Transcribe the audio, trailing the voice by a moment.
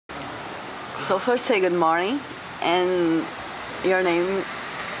So first say good morning and your name.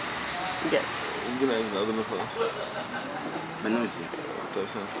 Yes. Günaydın, adını falan. Ben ne özlüyorum? Tabii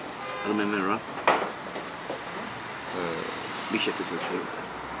sen. Adım Enver. Bir şefte çalışıyorum.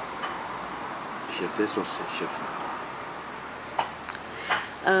 Şefte sos şef.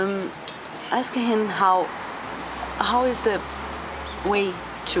 Asking him how is the way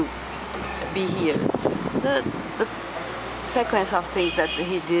to be here? The sequence of things that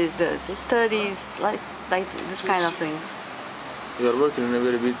he does, his studies, like this kind of things. You are working in a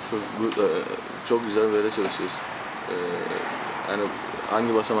very beautiful, good, çok güzel bir yerde çalışıyorsun. Yani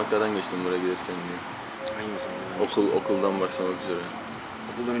hangi basamaklardan geçtin buraya gelirken diye? Hangi basamaklardan? Okuldan başlamak üzere.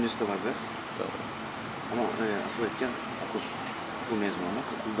 Okuldan öncesi de var biraz. Tamam. Ama asıl etken okul. Okul mezunu olmak,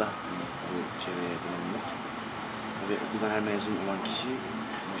 okulda bu çevreye edinebilmek. Tabii okuldan her mezun olan kişi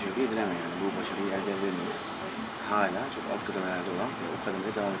bu çevreye edinemiyor yani. Bu başarıyı elde edemiyor. Hala çok alt kademelerde olan ve o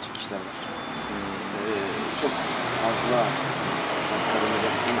kademede devam edecek kişiler var. Çok fazla kademede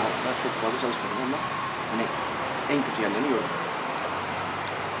en altta çok fazla çalışmadım ama hani en kötü yerlerini gördüm.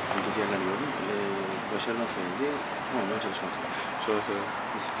 En kötü yerlerini gördüm. Başarı nasıl elde? Normal çalışmak. Sonra.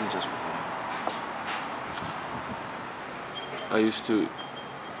 Disiplinli çalışmak. I used to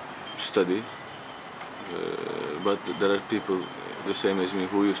study, but there are people the same as me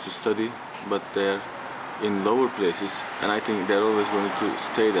who used to study, but they are in lower places, and I think they're always going to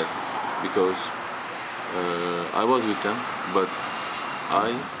stay there because I was with them, but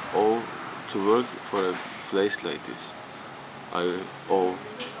I owe to work for a place like this. I owe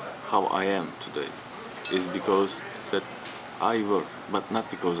how I am today is because that I work, but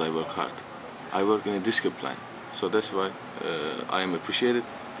not because I work hard. I work in a discipline, so that's why I am appreciated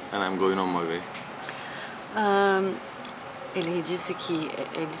and I'm going on my way. Ele disse que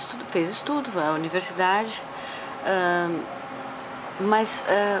ele fez estudo, foi à universidade, mas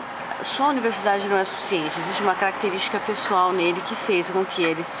só a universidade não é suficiente. Existe uma característica pessoal nele que fez com que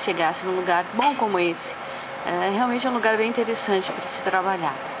ele chegasse num lugar bom como esse. Realmente é um lugar bem interessante para se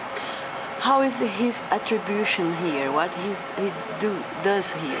trabalhar. How is his attribution here? What he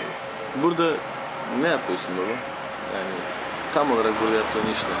does here? Burada ne yapıyorsun baba? Yani tam olarak burada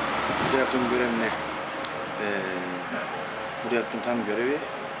yaptığın iş ne? Burada yaptığım görev ne? Burada yaptığım tam görevi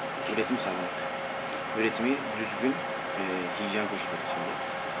üretim sağlamak. Üretimi düzgün, hijyen koşulları içinde.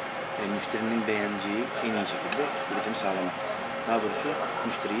 Müşterinin beğeneceği en iyi şekilde üretimi sağlamak. Daha doğrusu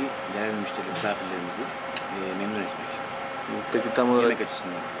müşteriyi, gelen misafirlerimizi memnun etmek. Peki tam olarak yemek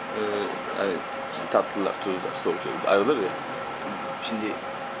açısından. Hani tatlılar, tuzlar, soğuklar ayrılır ya. Şimdi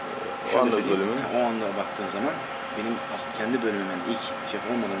o anda bölümü. O anda baktığın zaman benim aslında kendi bölümümün ilk şef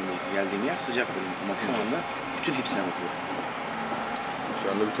olmadan önceki geldiğim yer sıcak bölüm ama şu anda bütün hepsine bakıyorum.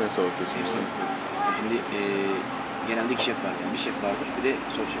 Şu anda bütün hepsine bakıyorsun. Hepsine bakıyorum. Şimdi genelde iki şef var yani bir şef vardır bir de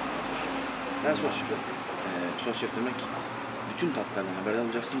sos şef vardır. Ben sos şefim. Sos şef demek bütün tatlardan haberdar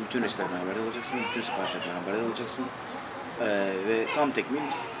olacaksın, bütün reçetelerden haberdar olacaksın, bütün siparişlerden haberdar olacaksın ve tam tekmil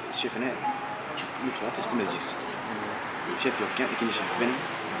şefine mutfağı teslim edeceksin. Şef yokken ikinci şef benim,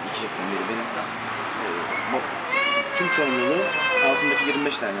 iki şeften biri benim. Tüm sorumluluğu altındaki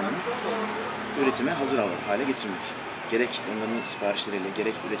 25 tane elemanı üretime hazır hale getirmek. Gerek onların siparişleriyle,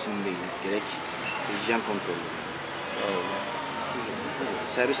 gerek üretimleriyle, gerek hijyen kontrolüyle.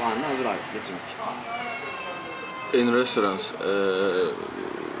 Servis anına hazır hale getirmek. In restaurants,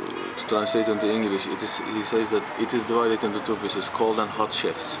 to translate into English, he says that it is divided into two pieces, cold and hot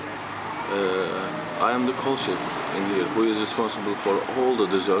chefs. I am the cold chef in here, who is responsible for all the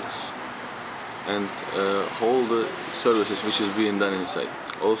desserts and all the services which is being done inside.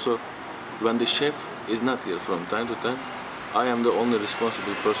 Also, when the chef is not here from time to time, I am the only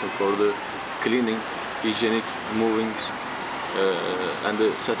responsible person for the cleaning, hygienic movings, and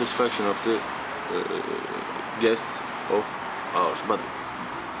the satisfaction of the guests of ours. But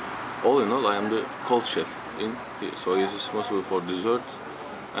all in all, I am the cold chef in here, so he is responsible for desserts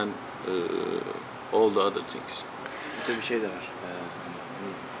and all the other things. Burada bir şey de var.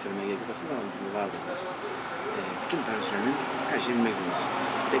 Söylemeye gerek yok aslında ama var da biraz. Bütün personelin her şeyi bilmek zorundasın.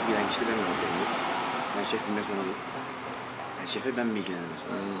 Tek bilen kişi de ben olmak zorundayım. Yani şef bilmek zorunda değil. Yani şefe ben bilgilenmek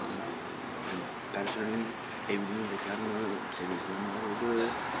zorundayım. Yani personelin evliliği, bekarlığı, sevgilisinden olduğu,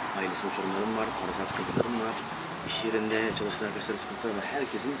 ailesinin sorunlarım var, parasal sıkıntılarım var. İş yerinde çalışan arkadaşların sıkıntıları var.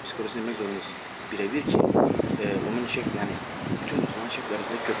 Herkesin psikolojisini bilmek zorundasın. Birebir ki onun şef yani bütün mutfağın şefler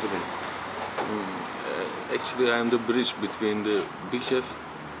arasındaki köprü benim. Actually, I am the bridge between the big chef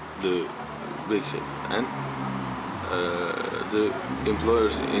and the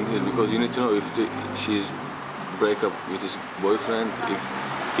employers in here, because you need to know if she's break up with his boyfriend, if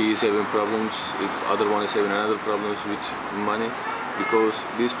he is having problems, if other one is having another problems with money, because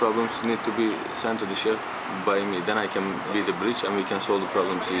these problems need to be sent to the chef by me. Then I can be the bridge and we can solve the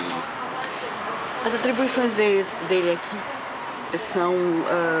problems easily. As atribuições dele aqui são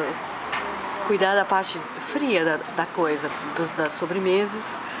cuidar da parte fria da coisa, das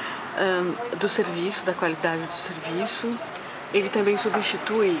sobremesas, do serviço, da qualidade do serviço. Ele também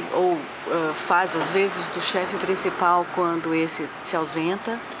substitui ou faz às vezes do chefe principal quando esse se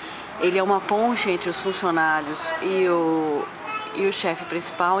ausenta. Ele é uma ponte entre os funcionários e o chefe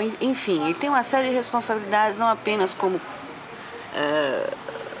principal. Enfim, ele tem uma série de responsabilidades, não apenas como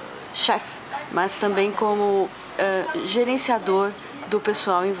chefe, mas também como gerenciador do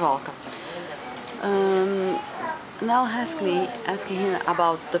pessoal em volta. Now asking him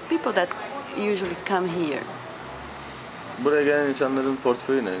about the people that usually come here. Buraya gelen insanların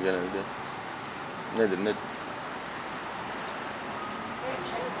portföyü ne genelde? Nedir? Neye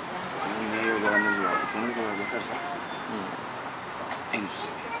gelenlerimiz var. Ekonomik olarak bakarsak en üst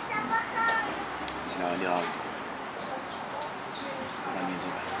seviye. Mesela Ali abi. Ben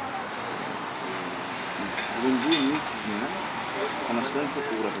gencim. Bulunduğu mühit yüzünden sanatçıların çok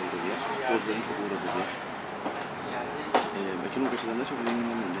uğradığı bir yer, futbolcuların çok uğradığı bir yer. Ekonomik açıdan da çok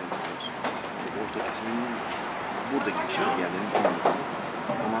zenginlerin bir yer. Çok orta kesimin buradaki bir şey geldiğini düşünmüyorum.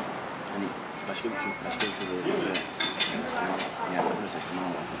 Ama hani başka bir şurada yerlerde seçtim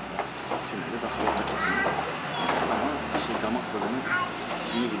ama şimdi de daha orta kesim. Ama işte damak tadını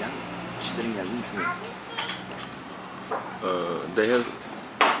iyi bilen kişilerin geldiğini düşünüyorum. They have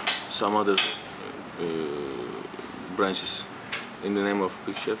some other branches in the name of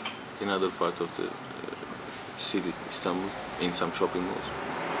Big Chef in other part of the city, Istanbul, in some shopping malls.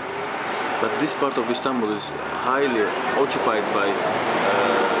 But this part of Istanbul is highly occupied by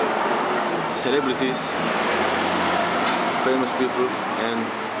celebrities, famous people and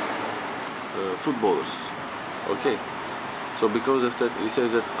footballers. Okay, so because of that, he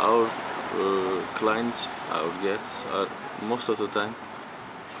says that our clients, our guests are most of the time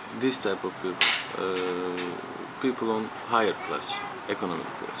this type of people, people on higher class, economic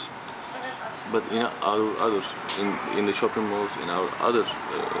class. But in our other, in the shopping malls, in our other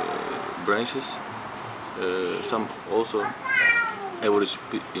branches, some also average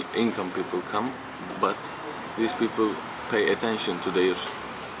income people come, but these people pay attention to their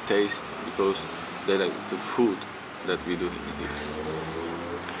taste because they like the food that we do here.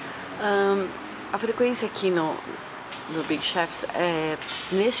 A frequência aqui no Big Chefs,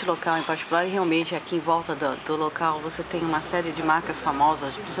 neste local em particular, e realmente aqui em volta do local você tem uma série de marcas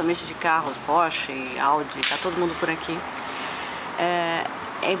famosas, principalmente de carros, Porsche, Audi, tá todo mundo por aqui.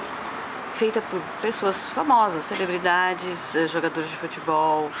 É feita por pessoas famosas, celebridades, jogadores de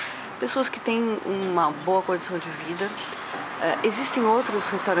futebol, pessoas que têm uma boa condição de vida. Existem outros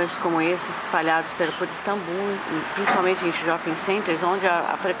restaurantes como esse espalhados por Istambul, principalmente em shopping centers, onde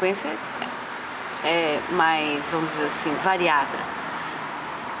a frequência é mais, vamos dizer assim, variada.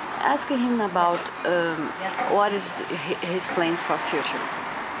 Asking him about what is his plans for future.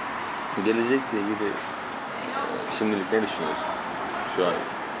 Gelecekle ilgili şimdilik ne düşünüyorsun şu an?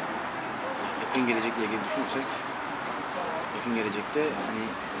 Yakın gelecekle ilgili düşünürsek, yakın gelecekte hani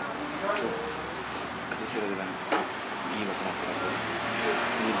çok kısa sürede ben iyi basamaklar yapıyorum.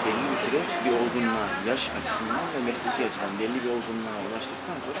 Yani belli bir süre bir olgunluğa, yaş açısından ve mesleki açıdan belli bir olgunluğa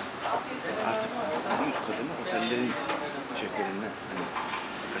ulaştıktan sonra artık bir üst kademe otellerin şeflerinden hani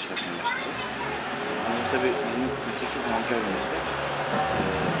kaç katmaya başlayacağız. Ama tabii bizim meslek çok nankör bir meslek.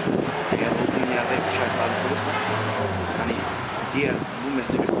 Eğer olduğun yerde 3 ay sabit olursa hani bu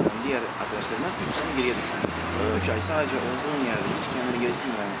meslek açısından diğer arkadaşlarından 3 sene geriye düşüyorsun. 3 ay sadece olduğun yerde hiç kendini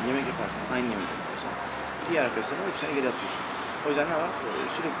geliştirmeden yemek yaparsan, aynı yemek yaparsan diğer arkadaşlarına 3 sene geri atıyorsun. O yüzden ne var?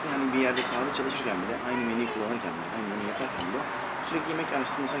 Sürekli hani bir yerde sabit çalışırken bile, aynı menüyü kullanırken bile, aynı yemeği yaparken bile sürekli yemek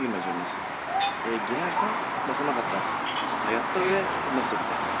araştırmasına girmek zorundasın. Girersen basamak atlarsın. Hayatta öyle,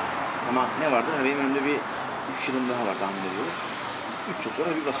 meslekte. Ama ne vardır? Benim önümde bir 3 yılım daha var tahmin ediyorum. 3 yıl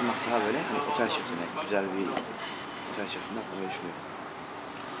sonra bir basamak daha böyle hani otel şeklinde, güzel bir otel şeklinde yapmayı düşünüyorum.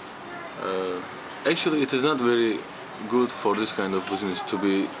 Actually, it is not very good for this kind of business to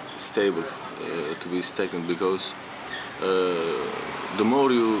be stable, to be stagnant, because the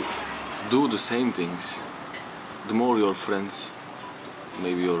more you do the same things, the more your friends,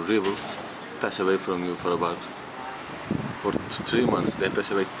 maybe your rivals, pass away from you for 3 months, they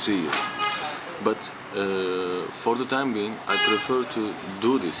pass away 3 years. But for the time being, I prefer to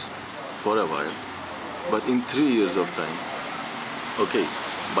do this for a while, but in 3 years of time, okay,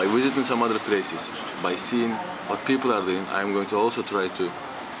 by visiting some other places, by seeing what people are doing, I'm going to also try to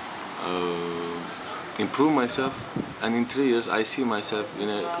improve myself, and in 3 years I see myself in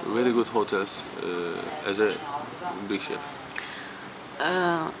a very good hotels as a big chef.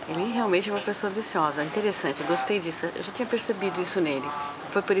 Ele realmente é uma pessoa viciosa, interessante, eu gostei disso, eu já tinha percebido isso nele,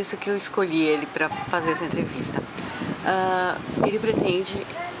 foi por isso que eu escolhi ele para fazer essa entrevista. Ele pretende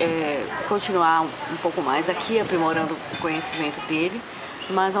continuar um pouco mais aqui, aprimorando o conhecimento dele,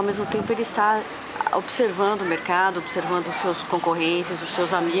 mas ao mesmo tempo ele está observando o mercado, observando os seus concorrentes, os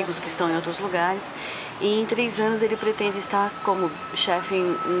seus amigos que estão em outros lugares, e em 3 anos ele pretende estar como chefe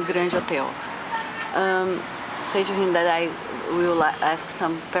em um grande hotel. Say to him that I will ask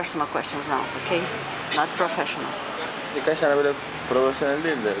some personal questions now, okay? Not professional. Birkaç tane böyle profesyonel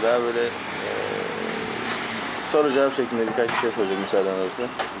değil de daha böyle soru cevap şeklinde birkaç bir şey soracağım müsaaden olursa.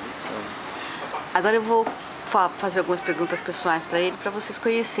 Agora eu vou fazer algumas perguntas pessoais para ele, para vocês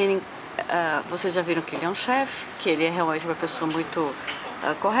conhecerem. Vocês já viram que ele é um chefe, que ele é realmente uma pessoa muito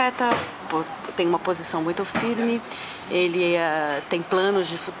correta, tem uma posição muito firme, ele tem planos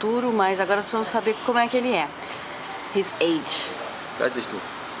de futuro, mas agora precisamos saber como é que ele é. His age. Kaç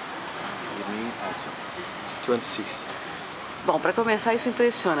yaşındasın? 26. Bom, para começar isso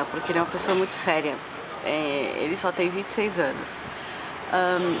impressiona, porque ele é uma pessoa muito séria. Ele só tem 26 anos.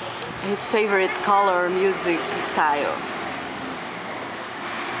 His favorite color, music, style.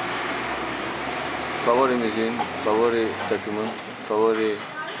 Favori müziğin, favori takımın, favori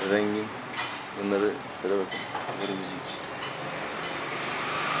rengin. Bunları söyle bakayım. Favori müzik.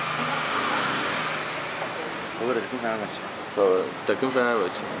 Favori takım Fenerbahçe. Favori takım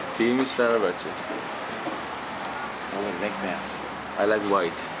Fenerbahçe. Team is Fenerbahçe. Favori renk beyaz. I like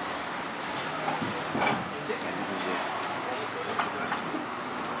white. Kendi müziği.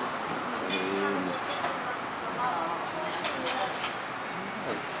 Favori müzik.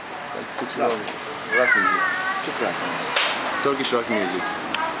 Rock music. Türk rock. Turkish rock music.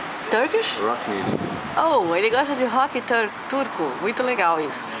 Turkish? Rock music. Oh, ele gosta de rock turco, muito legal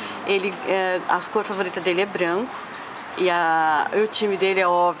isso. A cor favorita dele é branco e o time dele é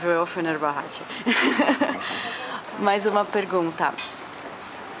óbvio, é o Fenerbahçe. Mais uma pergunta.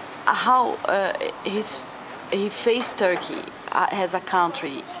 How he faced Turkey as a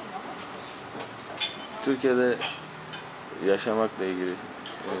country? Türkiye'de yaşamakla ilgili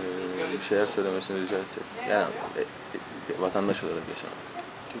bir şeyler söylemesini rica etsek. Yani vatandaş olarak yaşamak.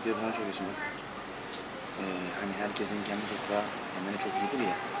 Türkiye'de daha çok yaşamak. Hani herkesin kendi toprağı kendine çok iyidir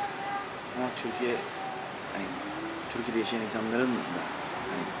ya. Ama Türkiye'de yaşayan insanların da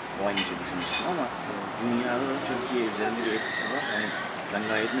o aynıca düşünmüşsün ama dünyada da Türkiye üzerinde bir etkisi var. Ben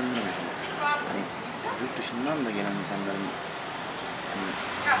gayet memnunum yaşamaktan. Yurt dışından da gelen insanların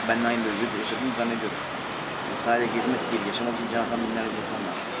benimle aynı bölgede yaşadığını zannediyorum. Sadece gezmek değil, yaşamak için can atan binlerce insan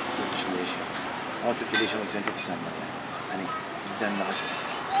var yurt dışında yaşayan. Ama Türkiye'de yaşamak isteyen çok insan var yani. Bizden daha çok.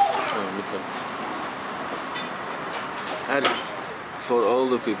 For all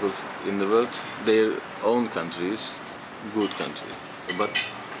the people in the world, their own country is good country. But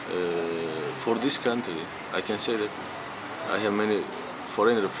for this country, I can say that I have many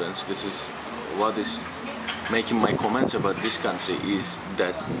foreigner friends. This is what is making my comments about this country is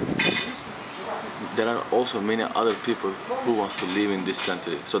that there are also many other people who want to live in this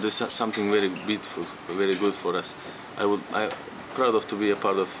country. So this is something very beautiful, very good for us. I'm proud of to be a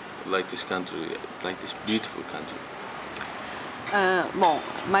part of like this country, like this beautiful country. Bom,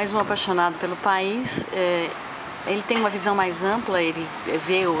 mais um apaixonado pelo país. Ele tem uma visão mais ampla, ele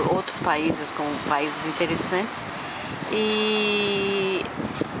vê outros países como países interessantes e,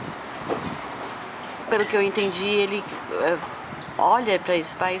 pelo que eu entendi, ele olha para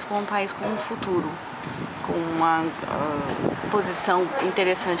esse país como um país com um futuro, com uma posição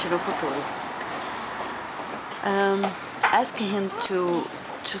interessante no futuro. Asking him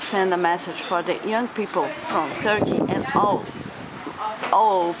to send a message for the young people from Turkey and all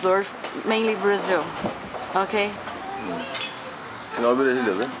over, mainly Brazil. Okay? Şimdi o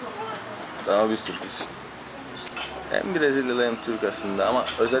Brezilyalı, ama biz Türk'üz. Hem Brezilyalı hem Türk aslında ama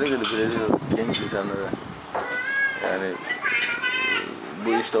özellikle de Brezilyalı genç insanlara yani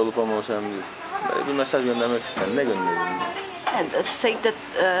bu işte olup olmaması önemli değil. Böyle bir mesaj göndermek istedim. Ne göndereyim? And say that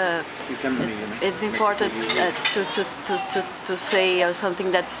it's important to say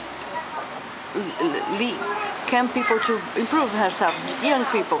something that can people to improve herself, young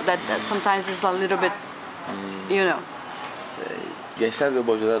people, that sometimes is a little bit, you know. Gençler ve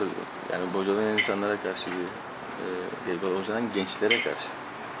bocalar, yani bocalayan insanlara karşı değil, bocalayan gençlere karşı.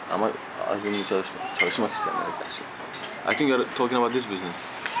 Ama azimli çalışmak isteyenlere karşı. I think you're talking about this business.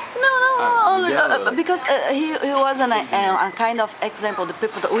 No, because he was a kind of example, the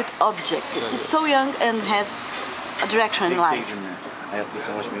people with object. He's so young and has a direction in life. Hayatta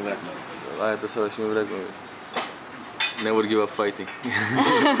savaşmayı bırakma. Hayatta savaşmayı bırakmıyoruz. never give up fighting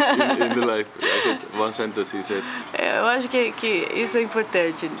in the life. I said one sentence. He said. Eu acho que isso é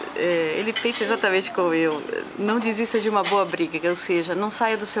importante. Ele pensa exatamente como eu. Não desista de uma boa briga, ou seja, não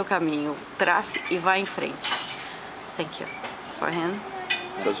saia do seu caminho. Trace e vá em frente. Thank you for him.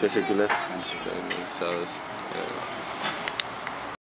 Çok teşekkürler. Ben teşekkür ederim. Sağ olasın.